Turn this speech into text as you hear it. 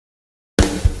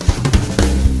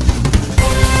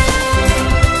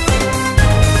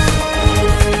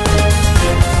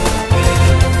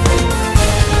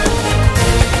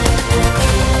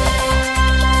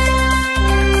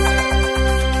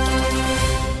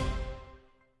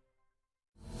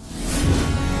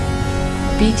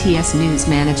BTS News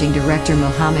Managing Director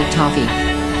Mohammed Tafi.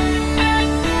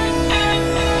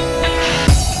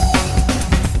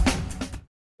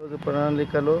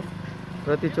 ప్రణాళికలో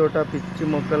ప్రతి చోట పిచ్చి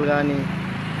మొక్కలు కానీ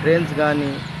ట్రైన్స్ కానీ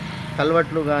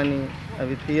కల్వట్లు కానీ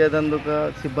అవి తీయదందుకు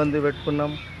సిబ్బంది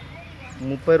పెట్టుకున్నాం.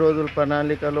 30 రోజుల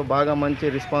ప్రణాళికలో బాగా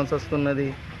మంచి రెస్పాన్స్ వస్తున్నది.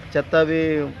 చెత్తవి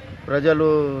ప్రజలు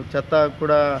చెత్త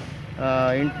కూడా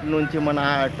ఇంటి నుంచి మన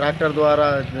ట్రాక్టర్ ద్వారా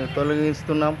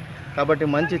తొలగిస్తున్నాం. కాబట్టి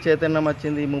మంచి చైతన్యం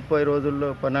వచ్చింది. 30 రోజుల్లో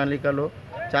ప్రణాళికలో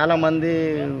చాలామంది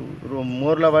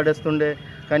మోర్ల పడేస్తుండే,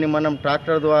 కానీ మనం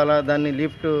ట్రాక్టర్ ద్వారా దాన్ని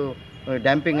లిఫ్ట్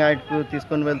డంపింగ్ యార్డ్కు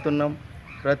తీసుకొని వెళ్తున్నాం.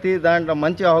 ప్రతి దాంట్లో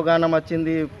మంచి అవగాహన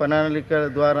వచ్చింది. ప్రణాళిక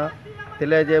ద్వారా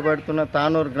తెలియజేయబడుతున్న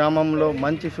తానూరు గ్రామంలో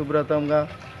మంచి శుభ్రతంగా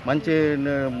మంచి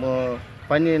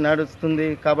పని నడుస్తుంది.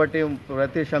 కాబట్టి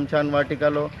ప్రతి శ్మశాన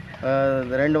వాటికలో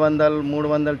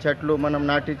 200-300 చెట్లు మనం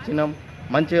నాటించినాం.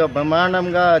 మంచిగా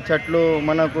బ్రహ్మాండంగా చెట్లు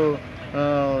మనకు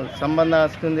సంబంధం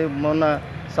వస్తుంది. మొన్న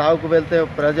సాగుకు వెళ్తే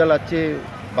ప్రజలు వచ్చి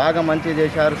బాగా మంచి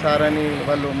చేశారు సార్ అని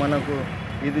వాళ్ళు మనకు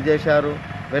ఇది చేశారు,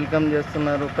 వెల్కమ్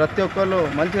చేస్తున్నారు. ప్రతి ఒక్కళ్ళు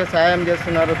మంచిగా సాయం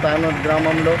చేస్తున్నారు. తానూరు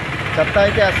గ్రామంలో చెత్త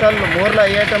అయితే అసలు మోర్లో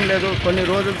వేయటం లేదు. కొన్ని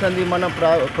రోజుల సంది మన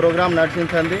ప్రోగ్రాం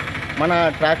నడిచింది. మన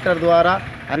ట్రాక్టర్ ద్వారా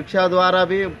రిక్షా ద్వారా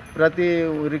ప్రతి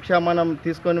రిక్షా మనం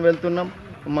తీసుకొని వెళ్తున్నాం.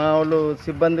 మా వాళ్ళు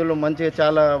సిబ్బందులు మంచిగా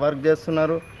చాలా వర్క్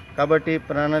చేస్తున్నారు. కాబట్టి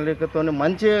ప్రణాళికతో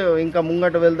మంచి ఇంకా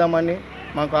ముంగట వెళ్దామని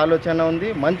మాకు ఆలోచన ఉంది.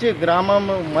 మంచి గ్రామం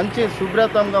మంచి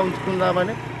శుభ్రతంగా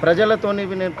ఉంచుకుందామని ప్రజలతోని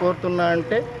నేను కోరుతున్నా.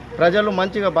 అంటే ప్రజలు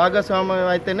మంచిగా భాగస్వామ్యం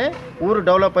అయితేనే ఊరు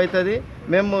డెవలప్ అవుతుంది.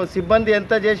 మేము సిబ్బంది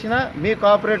ఎంత చేసినా మీ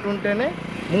కోఆపరేట్ ఉంటేనే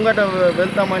ముంగట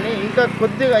వెళ్తామని, ఇంకా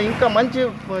కొద్దిగా ఇంకా మంచి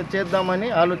చేద్దామని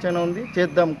ఆలోచన ఉంది.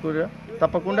 చేద్దాం కూడా,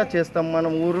 తప్పకుండా చేస్తాం.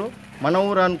 మన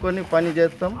ఊరు అనుకొని పని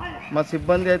చేస్తాం. మా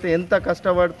సిబ్బంది అయితే ఎంత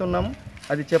కష్టపడుతున్నాము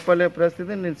అది చెప్పలే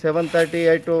పరిస్థితి. నేను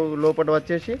 7:38 లోపల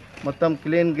వచ్చేసి మొత్తం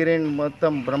క్లీన్ గ్రీన్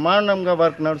మొత్తం బ్రహ్మాండంగా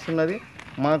వర్క్ నడుస్తున్నది.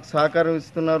 మాకు సహకారం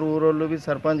ఇస్తున్నారు ఊరోళ్ళు,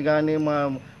 సర్పంచ్ కానీ మా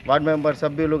వార్డ్ మెంబర్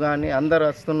సభ్యులు కానీ అందరు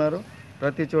వస్తున్నారు.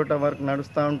 ప్రతి చోట వర్క్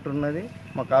నడుస్తూ ఉంటున్నది.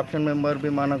 మాకు ఆప్షన్ మెంబర్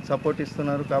మనకు సపోర్ట్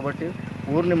ఇస్తున్నారు. కాబట్టి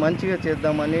ఊరిని మంచిగా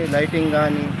చేద్దామని లైటింగ్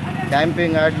కానీ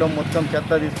డంపింగ్ యార్డ్లో మొత్తం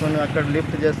చెత్త తీసుకొని అక్కడ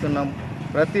లిఫ్ట్ చేస్తున్నాం.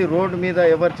 ప్రతి రోడ్డు మీద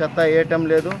ఎవరు చెత్త వేయటం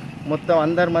లేదు. మొత్తం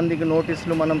అందరి మందికి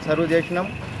నోటీసులు మనం సర్వ్ చేసినాం.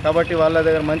 కాబట్టి వాళ్ళ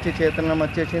దగ్గర మంచి చైతన్యం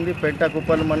వచ్చేసింది. పెంట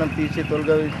కుప్పలు మనం తీసి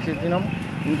తొలగించినాం.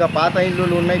 ఇంకా పాత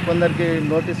ఇల్లులు ఉన్నాయి, కొందరికి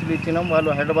నోటీసులు ఇచ్చినాం. వాళ్ళు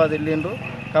హైదరాబాద్ వెళ్ళిండ్రు.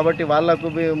 కాబట్టి వాళ్ళకు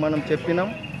మనం చెప్పినాం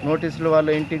నోటీసులు. వాళ్ళ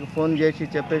ఇంటికి ఫోన్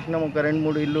చేసి చెప్పేసినాం. ఒక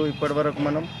 2-3 ఇల్లు ఇప్పటి వరకు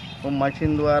మనం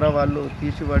మషిన్ ద్వారా వాళ్ళు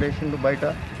తీసి పడేసిండ్రు బయట.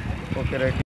 Okay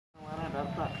right.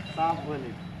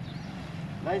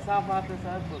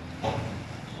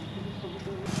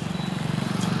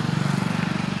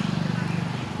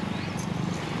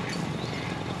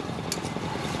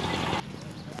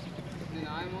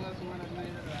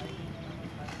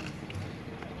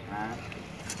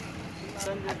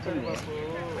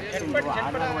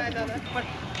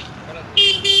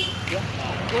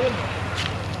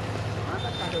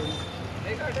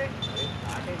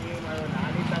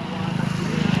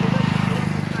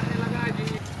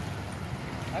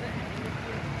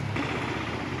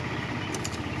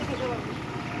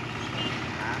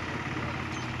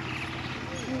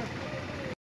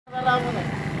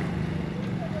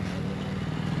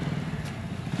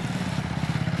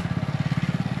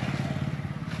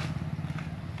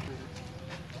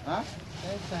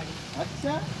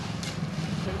 अच्छा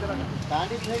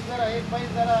गाड़ी फेंक जरा एक भाई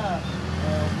जरा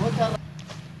वो चल